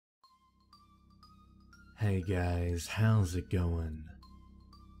Hey guys, how's it going?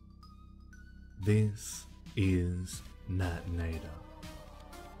 This is Natenator.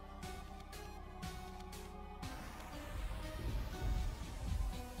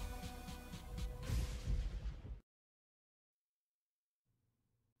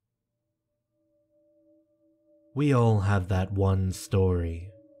 We all have that one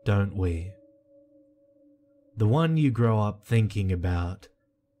story, don't we? The one you grow up thinking about,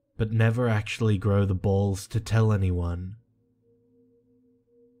 but never actually grow the balls to tell anyone.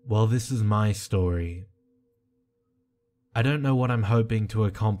 Well, this is my story. I don't know what I'm hoping to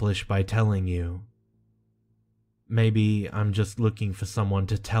accomplish by telling you. Maybe I'm just looking for someone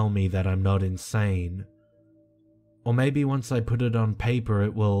to tell me that I'm not insane. Or maybe once I put it on paper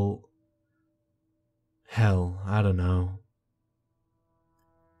it will... Hell, I don't know.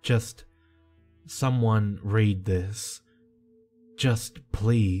 Just someone read this. Just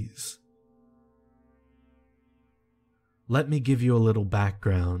please. Let me give you a little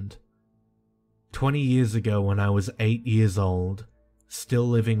background. 20 years ago when I was 8 years old, still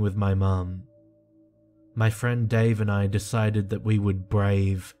living with my mum, my friend Dave and I decided that we would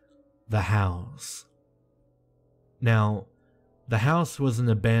brave the house. Now, the house was an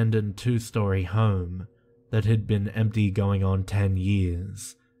abandoned 2-story home that had been empty going on 10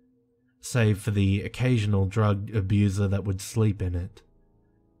 years, save for the occasional drug abuser that would sleep in it.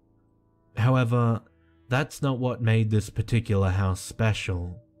 However, that's not what made this particular house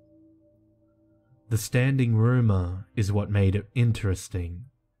special. The standing rumor is what made it interesting.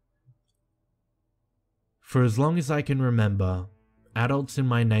 For as long as I can remember, adults in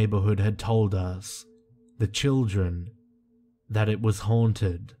my neighborhood had told us, the children, that it was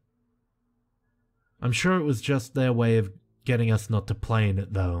haunted. I'm sure it was just their way of getting us not to play in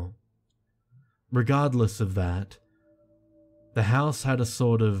it though. Regardless of that, the house had a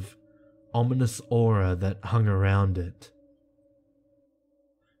sort of ominous aura that hung around it.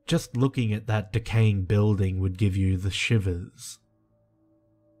 Just looking at that decaying building would give you the shivers.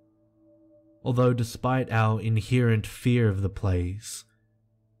 Although despite our inherent fear of the place,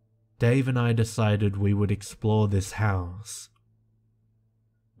 Dave and I decided we would explore this house.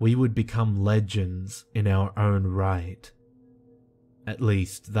 We would become legends in our own right. At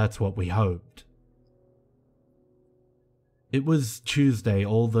least, that's what we hoped. It was Tuesday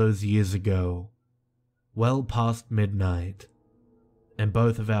all those years ago, well past midnight, and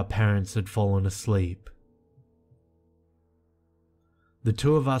both of our parents had fallen asleep. The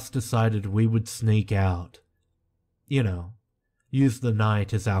two of us decided we would sneak out. You know, use the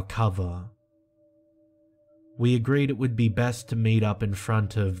night as our cover. We agreed it would be best to meet up in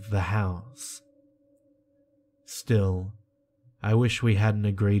front of the house. Still, I wish we hadn't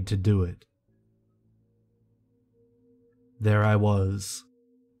agreed to do it. There I was,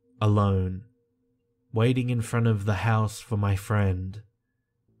 alone, waiting in front of the house for my friend,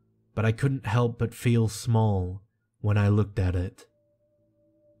 but I couldn't help but feel small when I looked at it.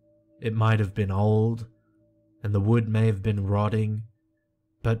 It might have been old, and the wood may have been rotting,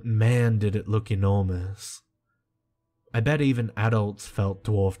 but man did it look enormous. I bet even adults felt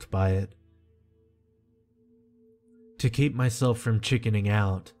dwarfed by it. To keep myself from chickening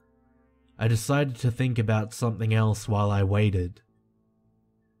out, I decided to think about something else while I waited.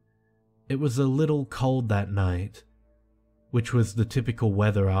 It was a little cold that night, which was the typical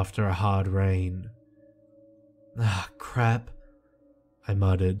weather after a hard rain. Ah, crap, I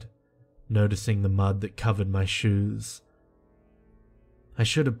muttered, noticing the mud that covered my shoes. I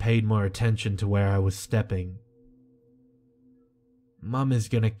should have paid more attention to where I was stepping. Mum is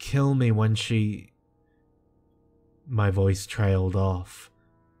gonna kill me when she... My voice trailed off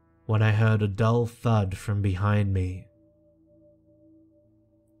when I heard a dull thud from behind me.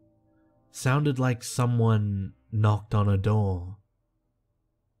 Sounded like someone knocked on a door.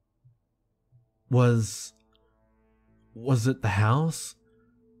 Was it the house?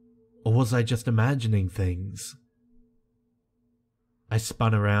 Or was I just imagining things? I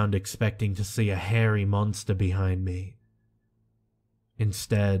spun around expecting to see a hairy monster behind me.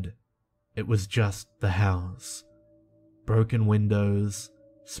 Instead, it was just the house. Broken windows,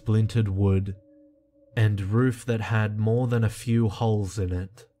 splintered wood, and roof that had more than a few holes in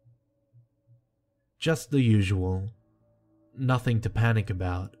it. Just the usual. Nothing to panic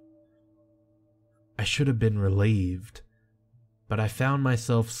about. I should have been relieved, but I found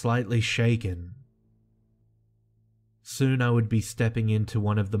myself slightly shaken. Soon I would be stepping into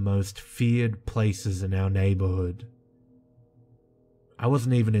one of the most feared places in our neighborhood. I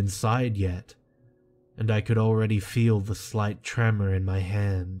wasn't even inside yet, and I could already feel the slight tremor in my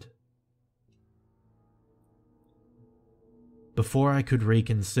hand. Before I could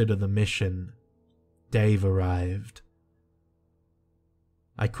reconsider the mission, Dave arrived.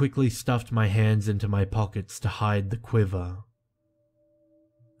 I quickly stuffed my hands into my pockets to hide the quiver.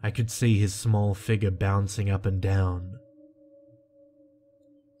 I could see his small figure bouncing up and down.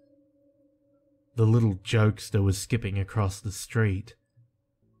 The little jokester was skipping across the street.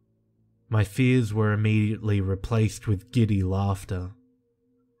 My fears were immediately replaced with giddy laughter.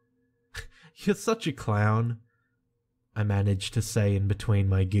 "You're such a clown," I managed to say in between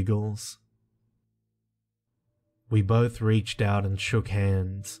my giggles. We both reached out and shook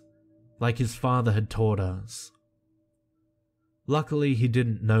hands, like his father had taught us. Luckily, he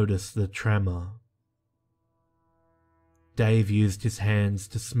didn't notice the tremor. Dave used his hands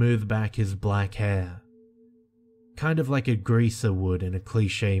to smooth back his black hair, kind of like a greaser would in a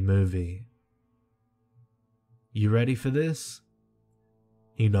cliché movie. "You ready for this?"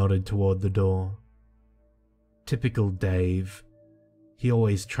 He nodded toward the door. Typical Dave. He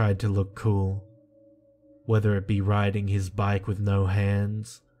always tried to look cool, whether it be riding his bike with no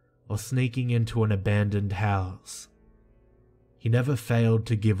hands or sneaking into an abandoned house. He never failed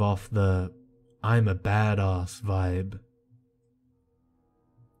to give off the "I'm a badass" vibe.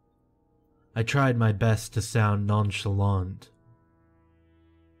 I tried my best to sound nonchalant.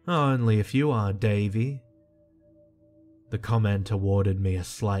 "Only if you are, Davy." The comment awarded me a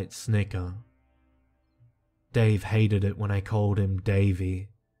slight snicker. Dave hated it when I called him Davy.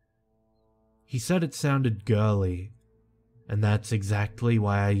 He said it sounded girly, and that's exactly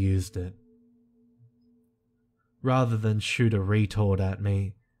why I used it. Rather than shoot a retort at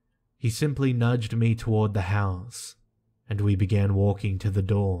me, he simply nudged me toward the house, and we began walking to the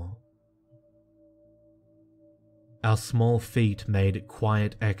door. Our small feet made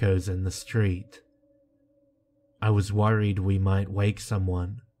quiet echoes in the street. I was worried we might wake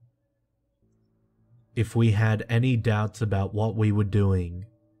someone. If we had any doubts about what we were doing,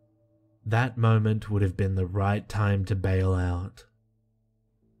 that moment would have been the right time to bail out.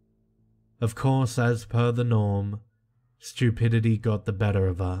 Of course, as per the norm, stupidity got the better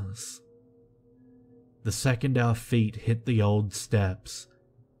of us. The second our feet hit the old steps,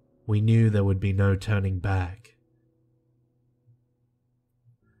 we knew there would be no turning back.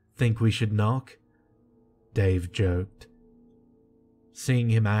 "Think we should knock?" Dave joked. Seeing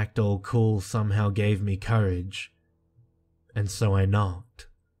him act all cool somehow gave me courage, and so I knocked.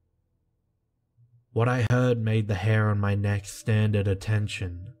 What I heard made the hair on my neck stand at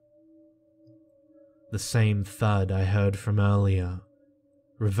attention. The same thud I heard from earlier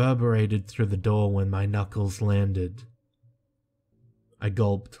reverberated through the door when my knuckles landed. I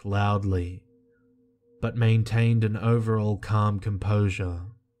gulped loudly, but maintained an overall calm composure.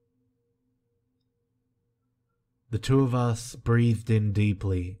 The two of us breathed in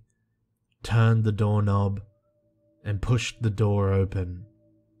deeply, turned the doorknob, and pushed the door open.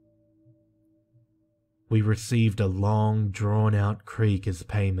 We received a long, drawn-out creak as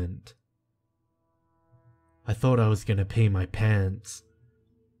payment. I thought I was going to pee my pants,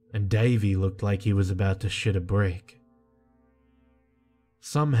 and Davy looked like he was about to shit a brick.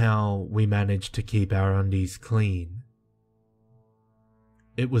 Somehow, we managed to keep our undies clean.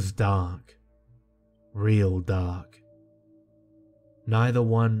 It was dark. Real dark. Neither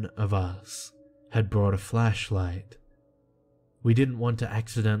one of us had brought a flashlight. We didn't want to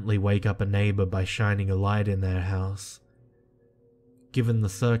accidentally wake up a neighbor by shining a light in their house. Given the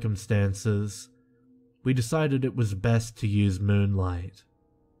circumstances, we decided it was best to use moonlight.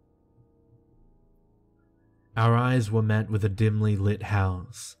 Our eyes were met with a dimly lit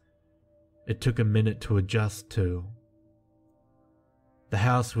house. It took a minute to adjust to. The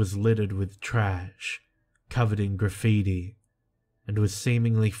house was littered with trash, covered in graffiti, and was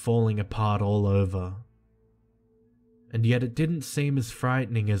seemingly falling apart all over. And yet it didn't seem as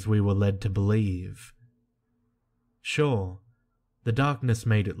frightening as we were led to believe. Sure, the darkness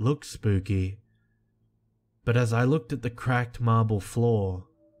made it look spooky, but as I looked at the cracked marble floor,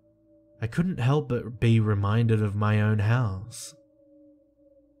 I couldn't help but be reminded of my own house.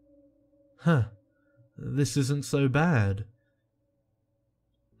 This isn't so bad.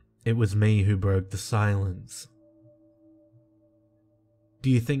 It was me who broke the silence. "Do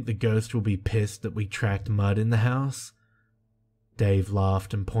you think the ghost will be pissed that we tracked mud in the house?" Dave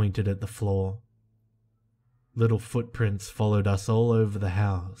laughed and pointed at the floor. Little footprints followed us all over the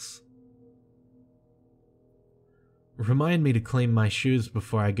house. "Remind me to clean my shoes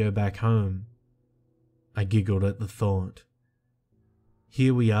before I go back home." I giggled at the thought.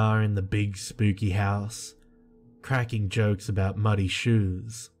 Here we are in the big spooky house, cracking jokes about muddy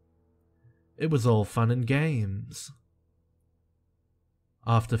shoes. It was all fun and games.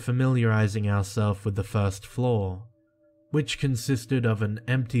 After familiarizing ourselves with the first floor, which consisted of an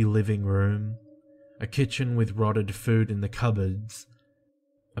empty living room, a kitchen with rotted food in the cupboards,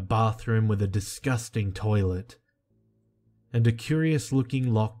 a bathroom with a disgusting toilet, and a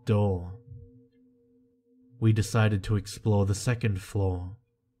curious-looking locked door. We decided to explore the second floor.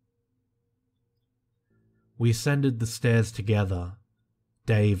 We ascended the stairs together,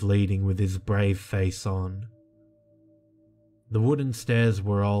 Dave leading with his brave face on. The wooden stairs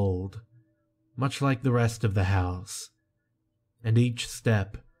were old, much like the rest of the house, and each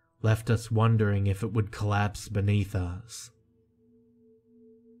step left us wondering if it would collapse beneath us.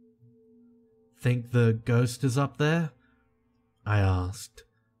 "Think the ghost is up there?" I asked,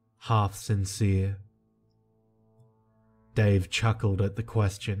 half sincere. Dave chuckled at the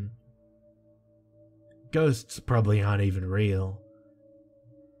question. "Ghosts probably aren't even real."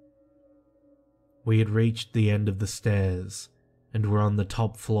 We had reached the end of the stairs and were on the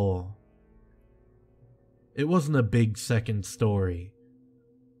top floor. It wasn't a big second story.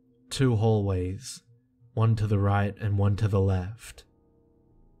 2 hallways, one to the right and one to the left.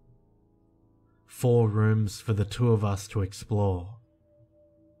 4 rooms for the 2 of us to explore.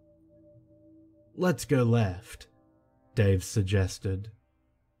 "Let's go left," Dave suggested.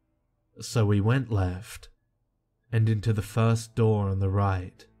 So we went left, and into the first door on the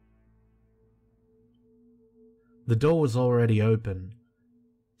right. The door was already open,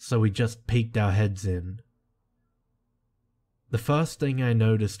 so we just peeked our heads in. The first thing I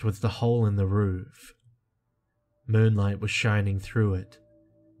noticed was the hole in the roof. Moonlight was shining through it,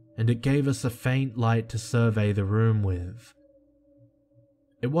 and it gave us a faint light to survey the room with.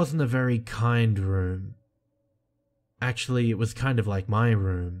 It wasn't a very kind room. Actually, it was kind of like my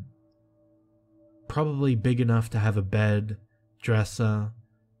room. Probably big enough to have a bed, dresser,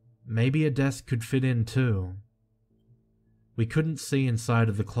 maybe a desk could fit in too. We couldn't see inside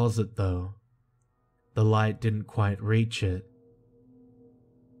of the closet though. The light didn't quite reach it.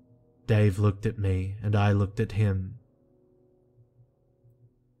 Dave looked at me and I looked at him.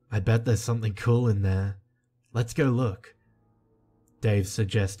 "I bet there's something cool in there. Let's go look," Dave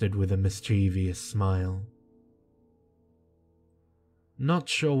suggested with a mischievous smile. Not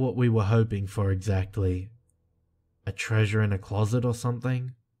sure what we were hoping for exactly. A treasure in a closet or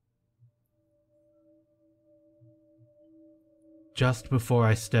something? Just before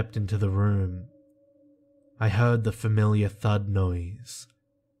I stepped into the room, I heard the familiar thud noise,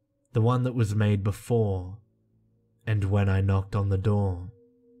 the one that was made before, and when I knocked on the door.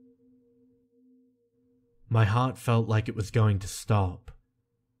 My heart felt like it was going to stop.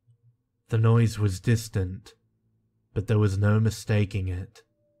 The noise was distant, but there was no mistaking it.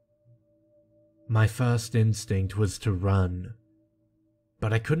 My first instinct was to run,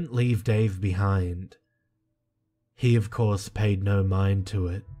 but I couldn't leave Dave behind. He, of course, paid no mind to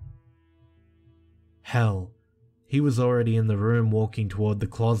it. Hell, he was already in the room walking toward the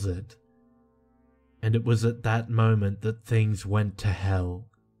closet, and it was at that moment that things went to hell.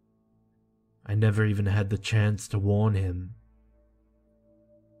 I never even had the chance to warn him.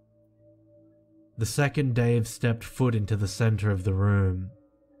 The second Dave stepped foot into the center of the room,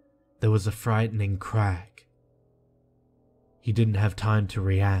 there was a frightening crack. He didn't have time to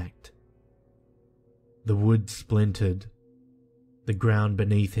react. The wood splintered, the ground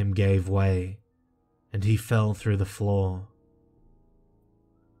beneath him gave way, and he fell through the floor.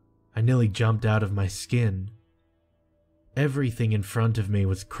 I nearly jumped out of my skin. Everything in front of me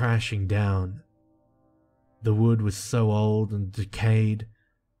was crashing down. The wood was so old and decayed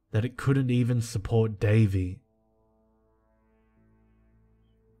that it couldn't even support Davy.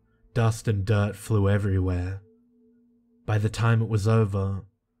 Dust and dirt flew everywhere. By the time it was over,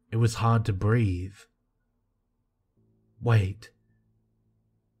 it was hard to breathe. Wait.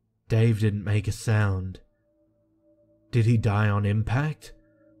 Dave didn't make a sound. Did he die on impact?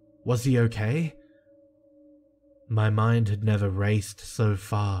 Was he okay? My mind had never raced so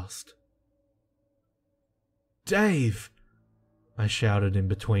fast. "Dave!" I shouted in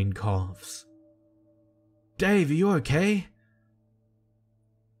between coughs. "Dave, are you okay?"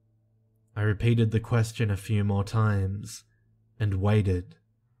 I repeated the question a few more times, and waited.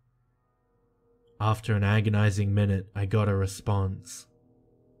 After an agonizing minute, I got a response.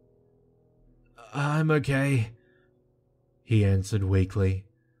 "I'm okay," he answered weakly.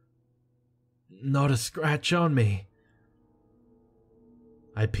 "Not a scratch on me."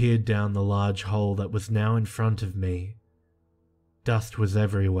 I peered down the large hole that was now in front of me. Dust was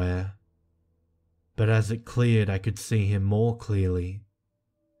everywhere, but as it cleared I could see him more clearly.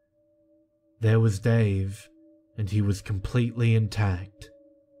 There was Dave, and he was completely intact.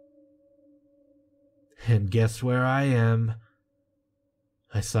 "And guess where I am?"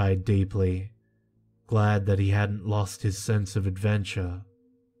 I sighed deeply, glad that he hadn't lost his sense of adventure.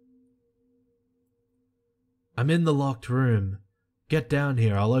 I'm in the locked room. Get down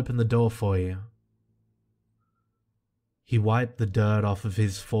here, I'll open the door for you. He wiped the dirt off of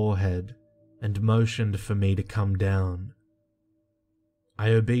his forehead and motioned for me to come down.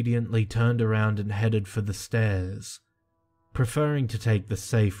 I obediently turned around and headed for the stairs, preferring to take the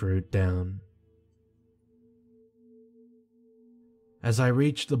safe route down. As I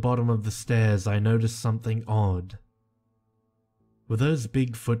reached the bottom of the stairs, I noticed something odd. Were those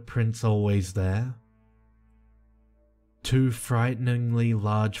big footprints always there? 2 frighteningly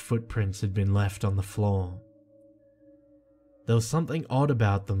large footprints had been left on the floor. There was something odd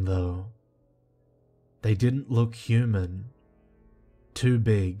about them though. They didn't look human. Too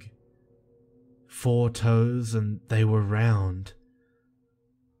big. 4 toes and they were round.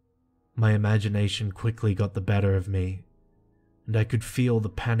 My imagination quickly got the better of me, and I could feel the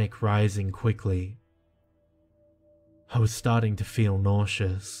panic rising quickly. I was starting to feel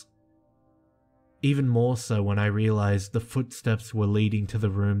nauseous. Even more so when I realized the footsteps were leading to the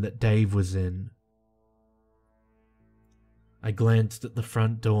room that Dave was in. I glanced at the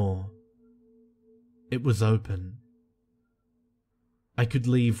front door. It was open. I could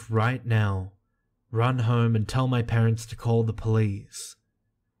leave right now, run home and tell my parents to call the police.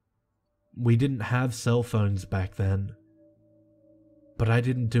 We didn't have cell phones back then. But I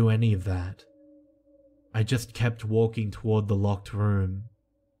didn't do any of that. I just kept walking toward the locked room.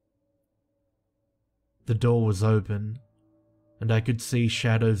 The door was open, and I could see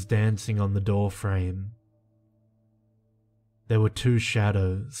shadows dancing on the door frame. There were 2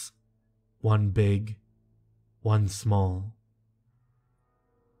 shadows, one big, one small.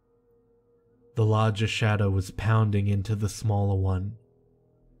 The larger shadow was pounding into the smaller one.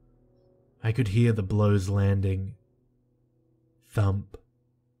 I could hear the blows landing. Thump,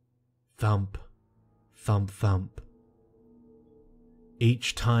 thump, thump, thump.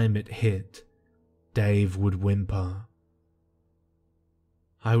 Each time it hit, Dave would whimper.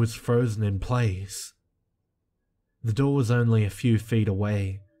 I was frozen in place. The door was only a few feet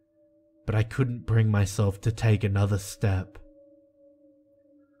away, but I couldn't bring myself to take another step.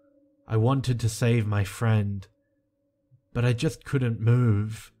 I wanted to save my friend, but I just couldn't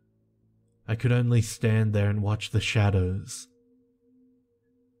move. I could only stand there and watch the shadows.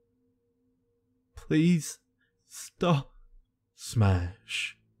 Please, stop.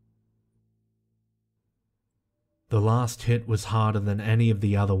 Smash. The last hit was harder than any of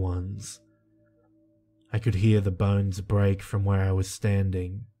the other ones. I could hear the bones break from where I was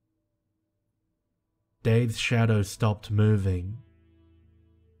standing. Dave's shadow stopped moving.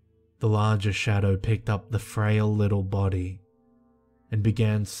 The larger shadow picked up the frail little body and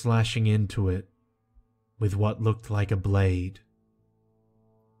began slashing into it with what looked like a blade.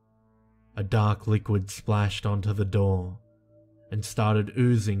 A dark liquid splashed onto the door and started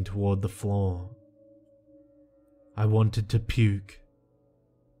oozing toward the floor. I wanted to puke.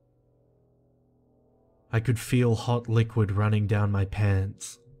 I could feel hot liquid running down my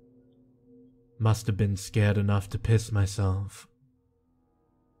pants. Must have been scared enough to piss myself.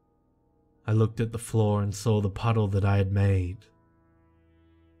 I looked at the floor and saw the puddle that I had made.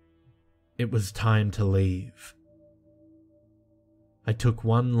 It was time to leave. I took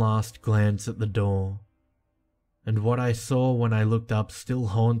one last glance at the door, and what I saw when I looked up still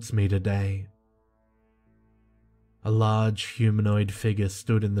haunts me today. A large humanoid figure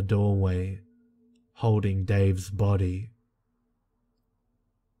stood in the doorway, holding Dave's body.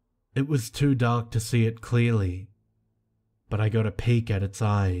 It was too dark to see it clearly, but I got a peek at its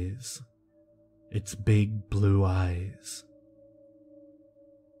eyes. Its big blue eyes.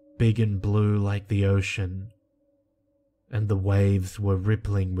 Big and blue like the ocean, and the waves were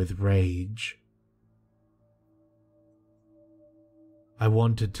rippling with rage. I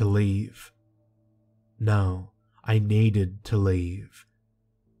wanted to leave. No, I needed to leave,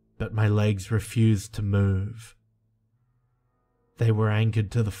 but my legs refused to move. They were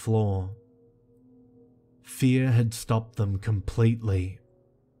anchored to the floor. Fear had stopped them completely.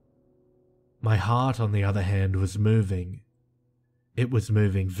 My heart, on the other hand, was moving. It was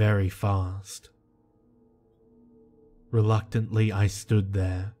moving very fast. Reluctantly, I stood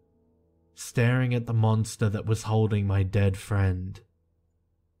there, staring at the monster that was holding my dead friend.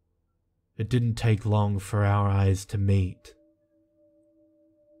 It didn't take long for our eyes to meet.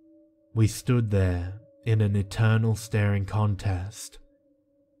 We stood there in an eternal staring contest.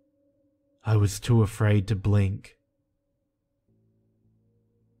 I was too afraid to blink.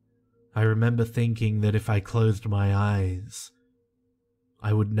 I remember thinking that if I closed my eyes,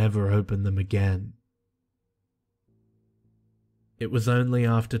 I would never open them again. It was only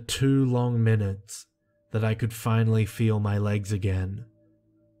after 2 long minutes that I could finally feel my legs again.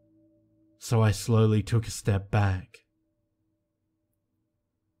 so I slowly took a step back.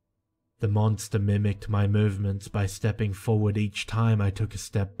 The monster mimicked my movements by stepping forward each time I took a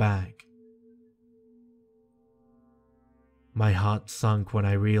step back. My heart sunk when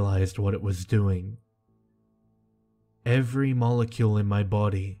I realized what it was doing. Every molecule in my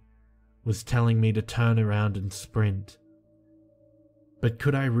body was telling me to turn around and sprint. But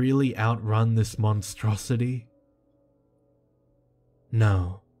could I really outrun this monstrosity?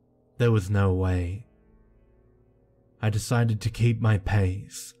 No, there was no way. I decided to keep my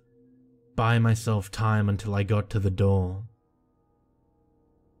pace, buy myself time until I got to the door.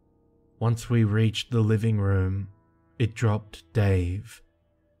 Once we reached the living room, it dropped Dave,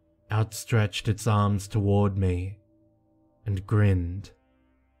 outstretched its arms toward me, and grinned.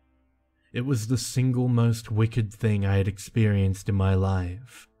 It was the single most wicked thing I had experienced in my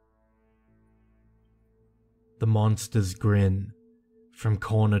life. The monster's grin, from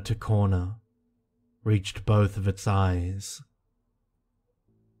corner to corner, reached both of its eyes.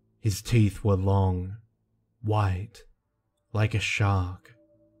 His teeth were long, white, like a shark.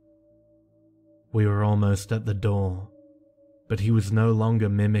 We were almost at the door, but he was no longer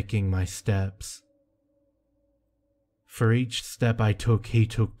mimicking my steps. For each step I took, he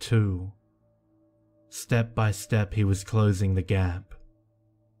took two. Step by step, he was closing the gap.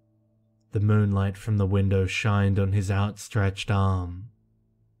 The moonlight from the window shined on his outstretched arm.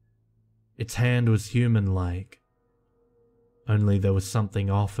 Its hand was human-like, only there was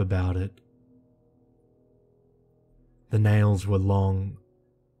something off about it. The nails were long,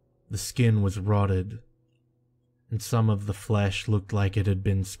 the skin was rotted, and some of the flesh looked like it had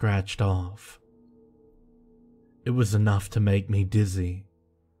been scratched off. It was enough to make me dizzy.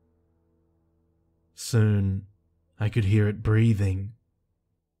 Soon, I could hear it breathing.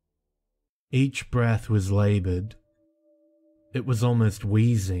 Each breath was labored. It was almost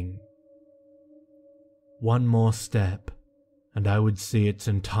wheezing. One more step, and I would see its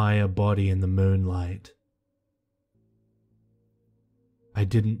entire body in the moonlight. I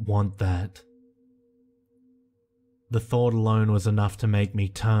didn't want that. The thought alone was enough to make me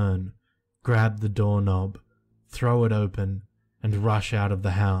turn, grab the doorknob, throw it open, and rush out of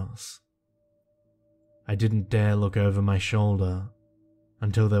the house. I didn't dare look over my shoulder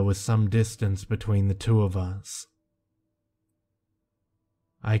until there was some distance between the two of us.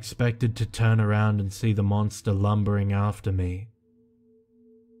 I expected to turn around and see the monster lumbering after me,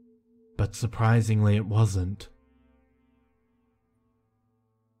 but surprisingly it wasn't.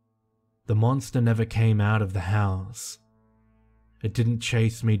 The monster never came out of the house. It didn't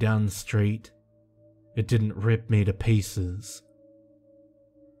chase me down the street. It didn't rip me to pieces.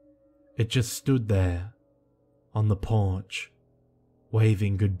 It just stood there, on the porch,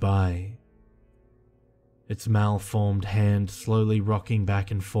 waving goodbye. Its malformed hand slowly rocking back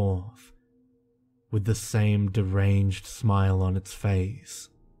and forth, with the same deranged smile on its face.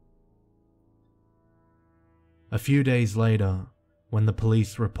 A few days later, when the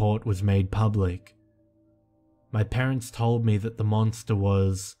police report was made public, my parents told me that the monster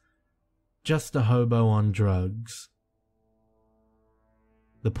was just a hobo on drugs.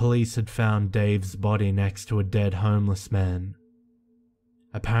 The police had found Dave's body next to a dead homeless man.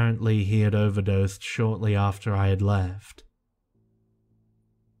 Apparently, he had overdosed shortly after I had left.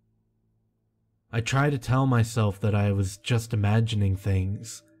 I tried to tell myself that I was just imagining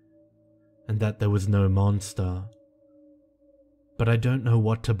things, and that there was no monster. But I don't know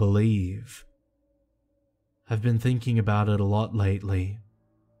what to believe. I've been thinking about it a lot lately.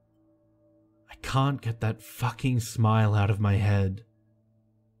 I can't get that fucking smile out of my head.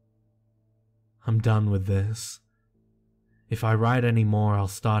 I'm done with this. If I write any more, I'll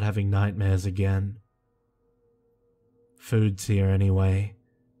start having nightmares again. Food's here anyway.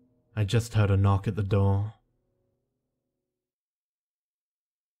 I just heard a knock at the door.